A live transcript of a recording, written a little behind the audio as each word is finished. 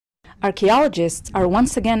Archaeologists are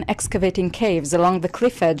once again excavating caves along the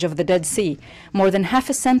cliff edge of the Dead Sea, more than half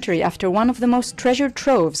a century after one of the most treasured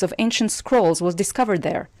troves of ancient scrolls was discovered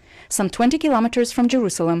there. Some 20 kilometers from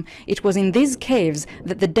Jerusalem, it was in these caves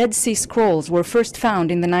that the Dead Sea Scrolls were first found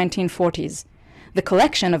in the 1940s. The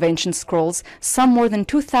collection of ancient scrolls, some more than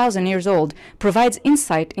 2,000 years old, provides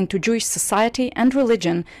insight into Jewish society and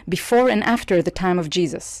religion before and after the time of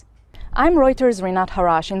Jesus. I'm Reuters' Rinat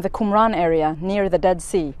Harash in the Qumran area near the Dead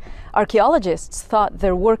Sea. Archaeologists thought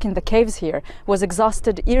their work in the caves here was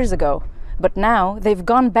exhausted years ago, but now they've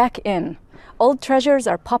gone back in. Old treasures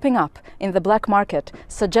are popping up in the black market,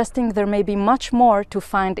 suggesting there may be much more to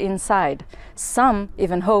find inside. Some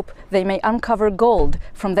even hope they may uncover gold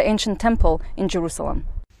from the ancient temple in Jerusalem.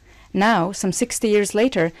 Now, some 60 years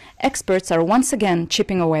later, experts are once again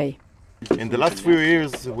chipping away. In the last few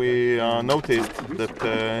years, we noticed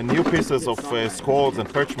that new pieces of scrolls and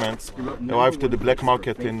parchments arrived to the black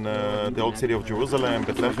market in the old city of Jerusalem,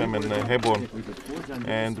 Bethlehem and Hebron.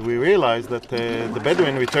 And we realized that the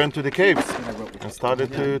Bedouin returned to the caves and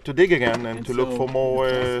started to dig again and to look for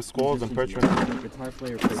more scrolls and parchments.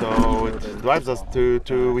 So it drives us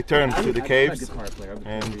to return to the caves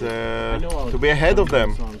and to be ahead of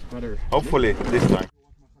them, hopefully this time.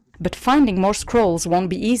 But finding more scrolls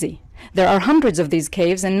won't be easy. There are hundreds of these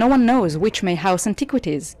caves and no one knows which may house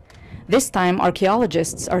antiquities. This time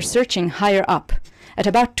archaeologists are searching higher up. At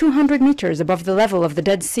about 200 meters above the level of the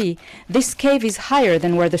Dead Sea, this cave is higher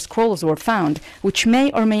than where the scrolls were found, which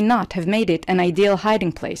may or may not have made it an ideal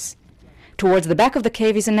hiding place. Towards the back of the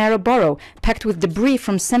cave is a narrow burrow, packed with debris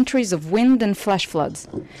from centuries of wind and flash floods.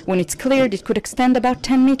 When it's cleared, it could extend about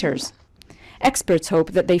 10 meters. Experts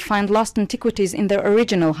hope that they find lost antiquities in their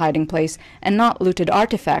original hiding place and not looted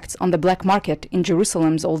artifacts on the black market in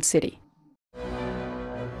Jerusalem's old city.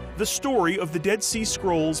 The story of the Dead Sea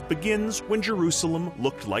Scrolls begins when Jerusalem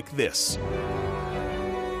looked like this.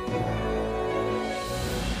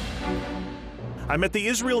 I'm at the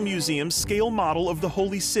Israel Museum's scale model of the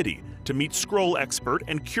Holy City to meet scroll expert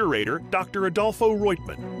and curator Dr. Adolfo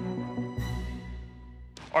Reutman.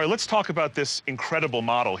 All right, let's talk about this incredible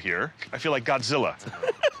model here. I feel like Godzilla.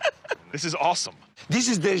 This is awesome. This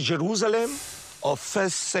is the Jerusalem of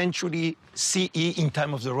 1st century CE in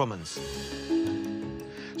time of the Romans.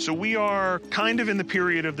 So we are kind of in the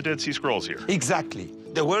period of the Dead Sea Scrolls here. Exactly.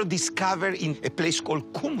 They were discovered in a place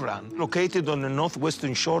called Qumran, located on the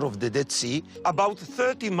northwestern shore of the Dead Sea, about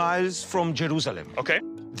 30 miles from Jerusalem. Okay.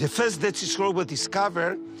 The first Dead Sea Scrolls were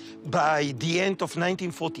discovered by the end of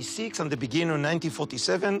 1946 and the beginning of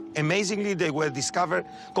 1947. Amazingly, they were discovered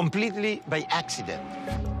completely by accident.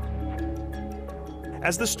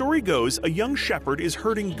 As the story goes, a young shepherd is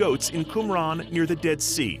herding goats in Qumran near the Dead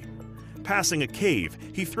Sea. Passing a cave,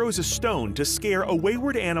 he throws a stone to scare a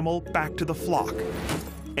wayward animal back to the flock,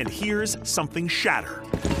 and hears something shatter.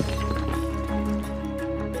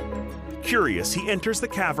 Curious, he enters the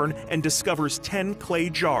cavern and discovers 10 clay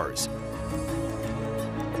jars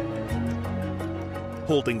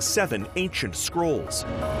holding 7 ancient scrolls.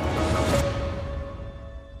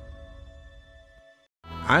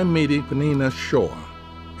 I'm Mehdi Penina Shor,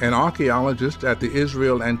 an archaeologist at the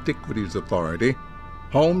Israel Antiquities Authority,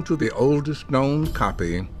 home to the oldest known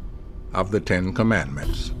copy of the Ten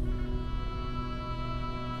Commandments.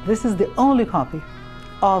 This is the only copy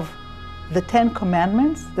of the Ten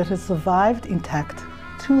Commandments that has survived intact,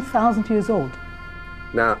 2,000 years old.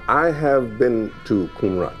 Now, I have been to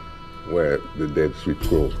Qumran, where the Dead Sea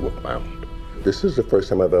Scrolls were found. This is the first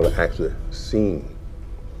time I've ever actually seen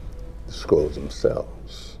the scrolls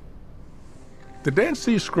themselves. The Dead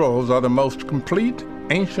Sea Scrolls are the most complete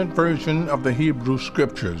ancient version of the Hebrew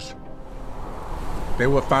Scriptures. They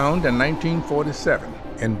were found in 1947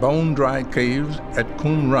 in bone-dry caves at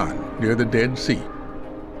Qumran near the Dead Sea.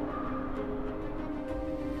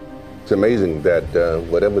 It's amazing that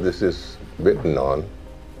whatever this is written on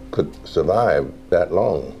could survive that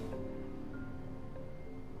long.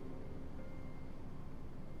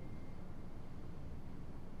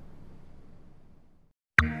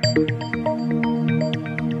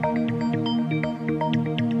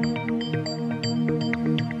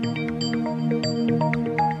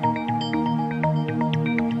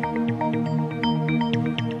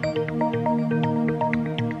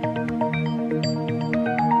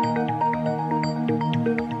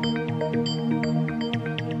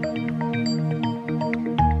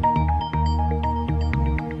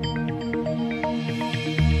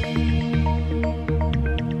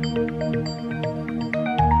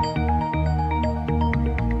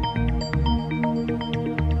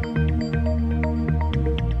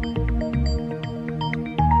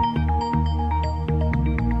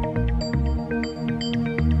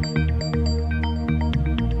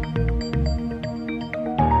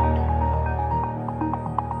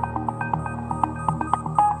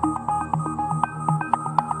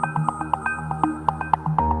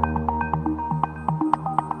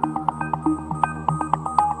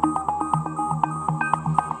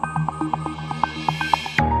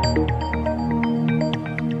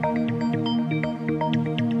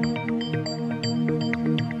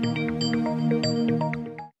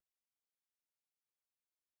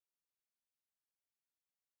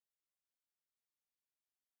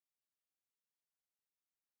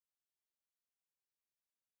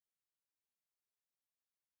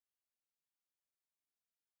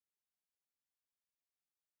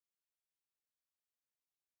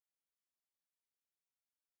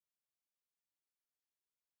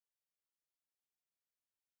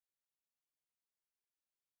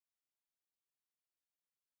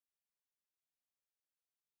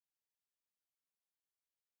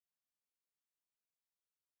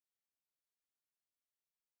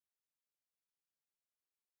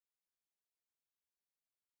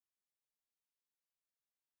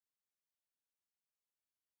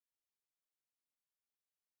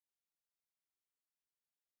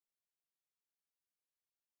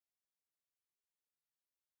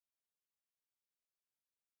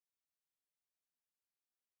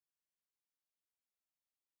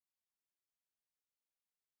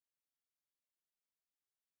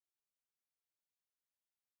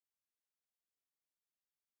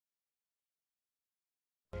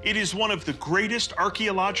 It is one of the greatest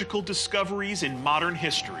archaeological discoveries in modern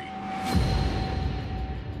history.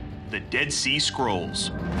 The Dead Sea Scrolls.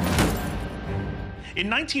 In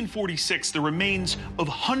 1946, the remains of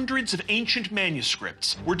hundreds of ancient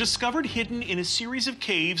manuscripts were discovered hidden in a series of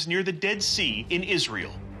caves near the Dead Sea in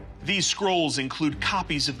Israel. These scrolls include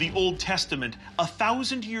copies of the Old Testament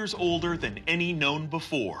 1,000 years older than any known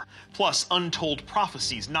before, plus untold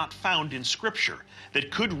prophecies not found in Scripture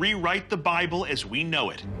that could rewrite the Bible as we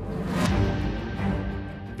know it.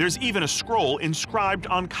 There's even a scroll inscribed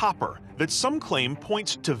on copper that some claim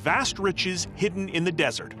points to vast riches hidden in the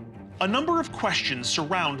desert. A number of questions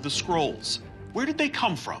surround the scrolls. Where did they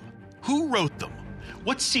come from? Who wrote them?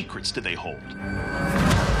 What secrets do they hold?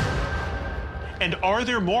 And are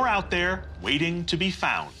there more out there waiting to be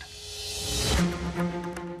found?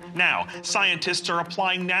 Now, scientists are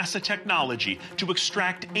applying NASA technology to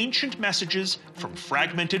extract ancient messages from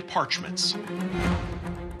fragmented parchments.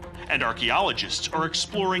 And archaeologists are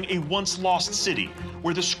exploring a once-lost city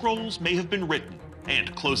where the scrolls may have been written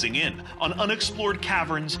and closing in on unexplored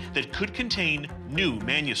caverns that could contain new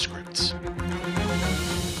manuscripts.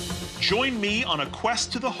 Join me on a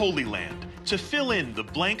quest to the Holy Land to fill in the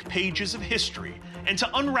blank pages of history and to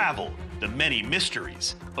unravel the many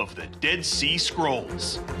mysteries of the Dead Sea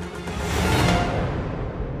Scrolls.